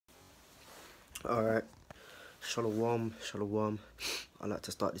Alright, Shalom, Shalom. I'd like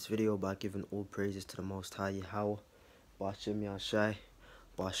to start this video by giving all praises to the Most High Yahweh, Ba'ashem Yashai,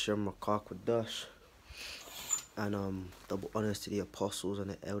 Ba'ashem Rakak Wadash, and double honors to the apostles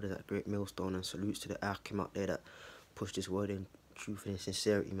and the elders at Great Millstone, and salutes to the Akim out there that push this word in truth and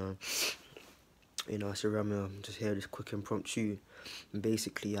sincerity, man. You know, I said, I'm just here, this quick impromptu, and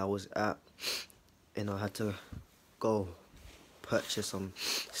basically I was at, and I had to go purchase some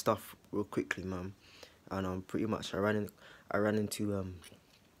stuff real quickly, man. And pretty much I ran into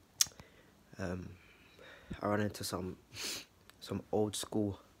some old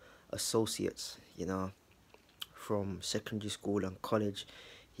school associates, you know, from secondary school and college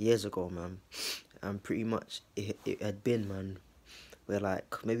years ago, man. And pretty much it had been, man, where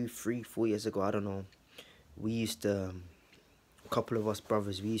like maybe 3-4 years ago, I don't know, we used to, a couple of us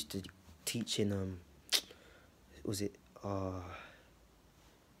brothers, we used to teach in was it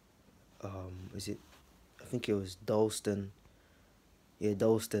I think it was Dalston. Yeah,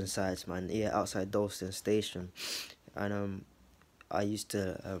 Dalston sides, man. Yeah, outside Dalston station. And I used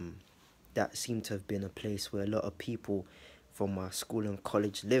to that seemed to have been a place where a lot of people from my school and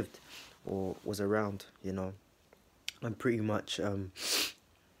college lived or was around, you know. And pretty much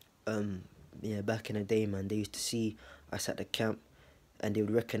yeah, back in the day, man, they used to see us at the camp and they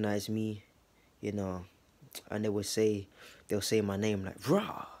would recognize me, you know, and they'll say my name like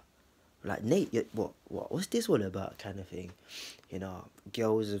rah, like Nate, what's this all about, kind of thing. You know,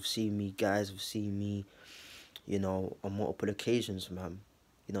 girls have seen me, guys have seen me, you know, on multiple occasions, man.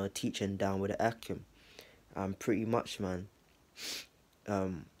 You know, teaching down with the Akim. Pretty much, man.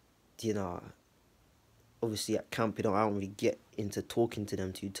 You know, obviously at camp, you know, I don't really get into talking to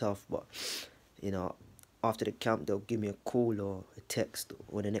them too tough, but you know, after the camp, they'll give me a call or a text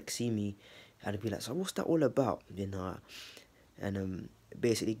when they next see me, and I'll be like, so what's that all about, you know? And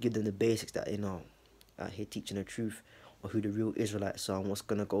basically give them the basics that, you know, out here teaching the truth or who the real Israelites are and what's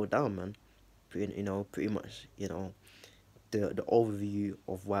gonna go down, man. Pretty much, you know, the overview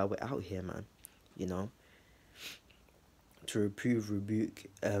of why we're out here, man. You know, to reprove, rebuke,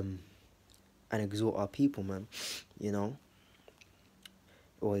 and exhort our people, man. You know,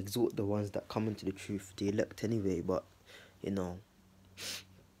 or exhort the ones that come into the truth, the elect anyway. But you know,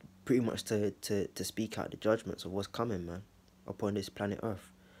 pretty much to speak out the judgments of what's coming, man, upon this planet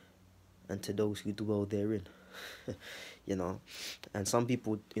Earth, and to those who dwell therein. You know, and some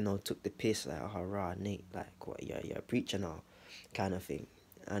people, you know, took the piss like, oh, rah, Nate, like, what, you're a preacher now, kind of thing.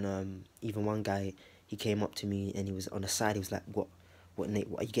 And even one guy, he came up to me and he was on the side, he was like, what, Nate,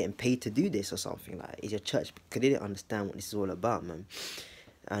 what, are you getting paid to do this or something? Like, is your church, because they didn't understand what this is all about, man.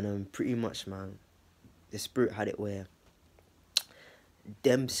 And pretty much, man, the Spirit had it where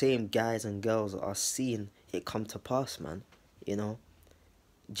them same guys and girls are seeing it come to pass, man. You know,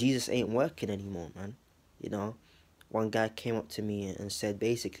 Jesus ain't working anymore, man. You know, one guy came up to me and said,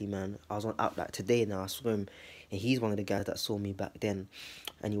 basically, man, I was on out like today now, I saw him, and he's one of the guys that saw me back then,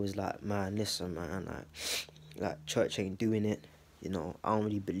 and he was like, man, listen, man, like church ain't doing it, you know, I don't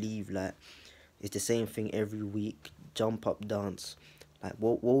really believe, like, it's the same thing every week, jump up, dance, like,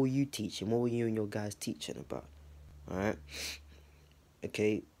 what were you teaching, what were you and your guys teaching about, alright,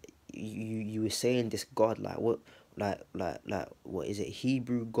 okay, you were saying this God, like, what, like what is it,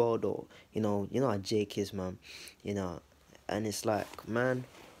 Hebrew God, or you know how Jake is, man, you know, and it's like, man,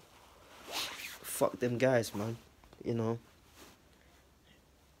 fuck them guys, man, you know,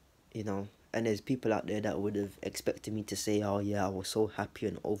 and there's people out there that would have expected me to say, oh yeah, I was so happy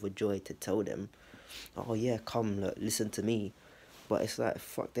and overjoyed to tell them, oh yeah, come look, listen to me, but it's like,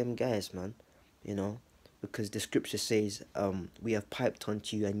 fuck them guys, man, you know, because the scripture says, we have piped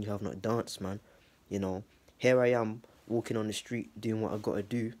unto you and you have not danced, man, you know, here I am walking on the street doing what I gotta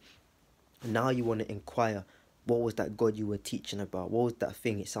do. Now you want to inquire, what was that God you were teaching about? What was that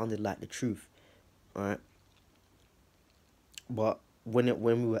thing? It sounded like the truth, alright? But when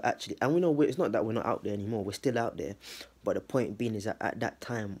we were actually, and we know it's not that we're not out there anymore. We're still out there. But the point being is that at that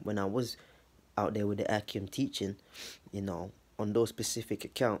time when I was out there with the Akim teaching, you know, on those specific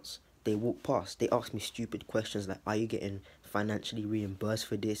accounts, they walked past. They asked me stupid questions like, are you getting financially reimbursed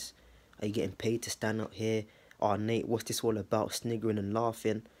for this? Are you getting paid to stand out here? Oh, Nate, what's this all about? Sniggering and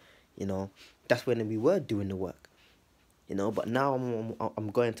laughing, you know. That's when we were doing the work, you know. But now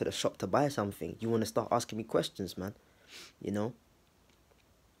I'm going to the shop to buy something. You want to start asking me questions, man, you know.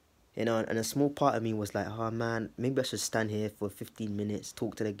 You know, and a small part of me was like, oh man, maybe I should stand here for 15 minutes,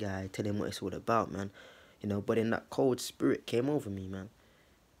 talk to the guy, tell him what it's all about, man. You know, but then that cold spirit came over me, man.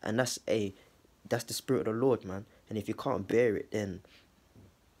 And that's the spirit of the Lord, man. And if you can't bear it, then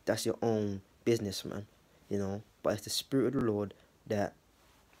that's your own business, man. You know, but it's the spirit of the Lord that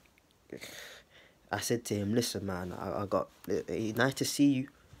I said to him, listen, man, I got, nice to see you.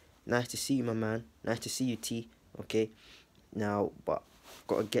 Nice to see you, my man. Nice to see you, T. Okay? Now, but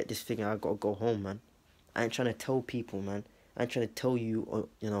gotta get this thing. I gotta go home, man. I ain't trying to tell people, man. I ain't trying to tell you,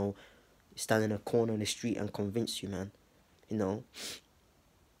 you know, stand in a corner on the street and convince you, man. You know?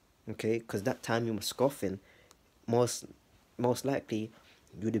 Okay? Because that time you were scoffing, most likely,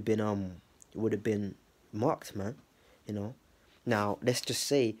 you would have been marked, man. You know? Now, let's just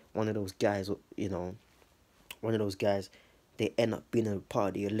say one of those guys, you know, one of those guys, they end up being a part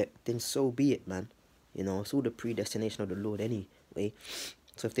of the elect, then so be it, man. You know, it's all the predestination of the Lord anyway.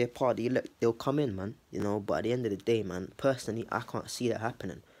 So if they're part of the elect, they'll come in, man. You know, but at the end of the day, man, personally, I can't see that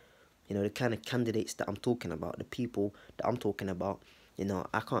happening. You know, the kind of candidates that I'm talking about, the people that I'm talking about, you know,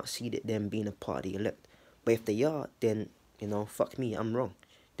 I can't see that them being a part of the elect. But if they are, then, you know, fuck me, I'm wrong.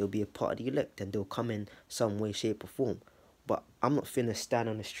 They'll be a part of the elect and they'll come in some way, shape or form. But I'm not finna stand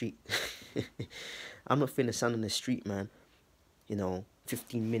on the street. I'm not finna stand on the street, man. You know,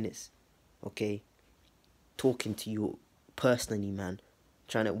 15 minutes, okay, talking to you personally, man,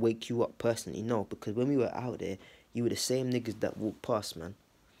 trying to wake you up personally. No, because when we were out there, you were the same niggas that walked past, man.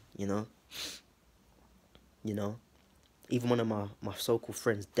 You know, even one of my so-called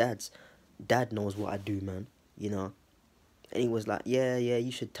friends' dad knows what I do, man. You know, and he was like, yeah,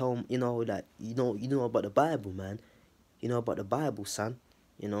 you should tell him, you know, like, you know about the Bible, man. You know about the Bible, son.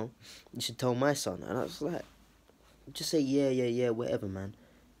 You know, you should tell my son. And I was like, just say yeah, whatever, man.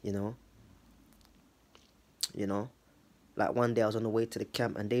 You know. Like one day I was on the way to the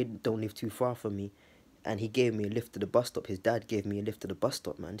camp and they don't live too far from me, and he gave me a lift to the bus stop. His dad gave me a lift to the bus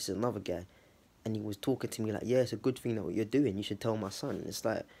stop, man. This is another guy, and he was talking to me like, yeah, it's a good thing that what you're doing. You should tell my son. And it's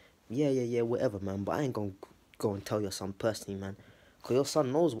like, yeah, whatever, man. But I ain't gonna go and tell your son personally, man. Because your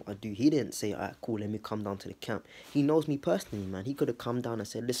son knows what I do. He didn't say, alright, cool, let me come down to the camp. He knows me personally, man. He could have come down and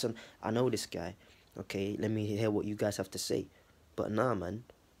said, listen, I know this guy. Okay, let me hear what you guys have to say. But nah, man.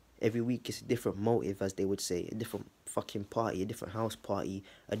 Every week it's a different motive, as they would say. A different fucking party, a different house party,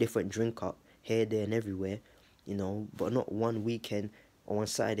 a different drink up, here, there and everywhere. You know, but not one weekend or one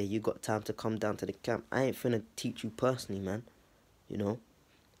Saturday you got time to come down to the camp. I ain't finna teach you personally, man. You know?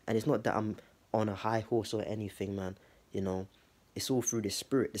 And it's not that I'm on a high horse or anything, man. You know? It's all through the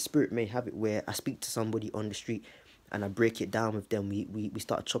Spirit. The Spirit may have it where I speak to somebody on the street and I break it down with them. We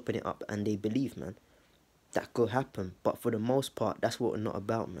start chopping it up and they believe, man. That could happen. But for the most part, that's what we're not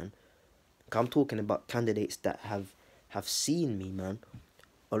about, man. I'm talking about candidates that have seen me, man,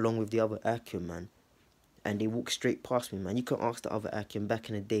 along with the other Akim, man. And they walk straight past me, man. You can ask the other Akim back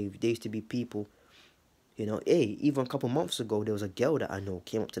in the day. There used to be people, you know, hey, even a couple months ago, there was a girl that I know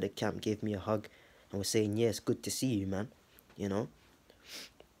came up to the camp, gave me a hug, and was saying, yeah, it's good to see you, man. You know?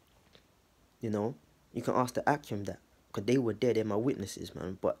 You can ask the Akim that. Because they were there, they're my witnesses,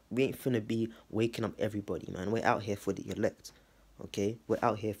 man. But we ain't finna be waking up everybody, man. We're out here for the elect. Okay? We're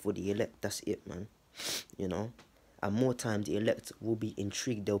out here for the elect. That's it, man. You know? And more time, the elect will be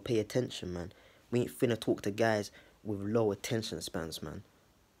intrigued. They'll pay attention, man. We ain't finna talk to guys with low attention spans, man.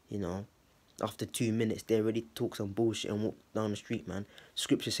 You know? After 2 minutes, they already talk some bullshit and walk down the street, man.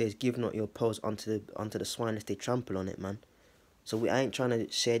 Scripture says, give not your pearls unto the swine lest they trample on it, man. So I ain't trying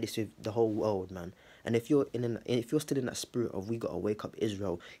to share this with the whole world, man. And if you're still in that spirit of we gotta wake up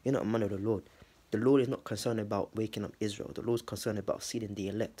Israel, you're not a man of the Lord. The Lord is not concerned about waking up Israel. The Lord's concerned about seeding the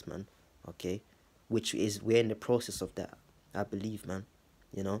elect, man. Okay, which is we're in the process of that, I believe, man.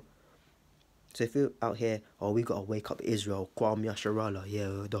 You know. So if you're out here, oh, we gotta wake up Israel, Kwam Yasharallah,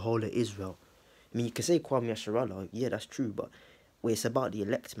 yeah, the whole of Israel. I mean, you can say Kwam Yasharallah, yeah, that's true, but it's about the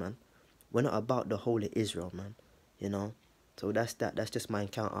elect, man. We're not about the whole of Israel, man. You know. So that's that. That's just my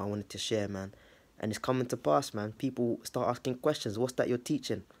encounter I wanted to share, man. And it's coming to pass, man. People start asking questions. What's that you're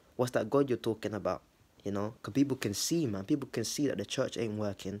teaching? What's that God you're talking about? You know? Because people can see, man. People can see that the church ain't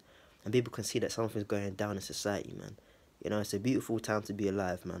working. And people can see that something's going down in society, man. You know, it's a beautiful time to be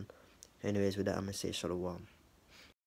alive, man. Anyways, with that, I'm going to say shalom.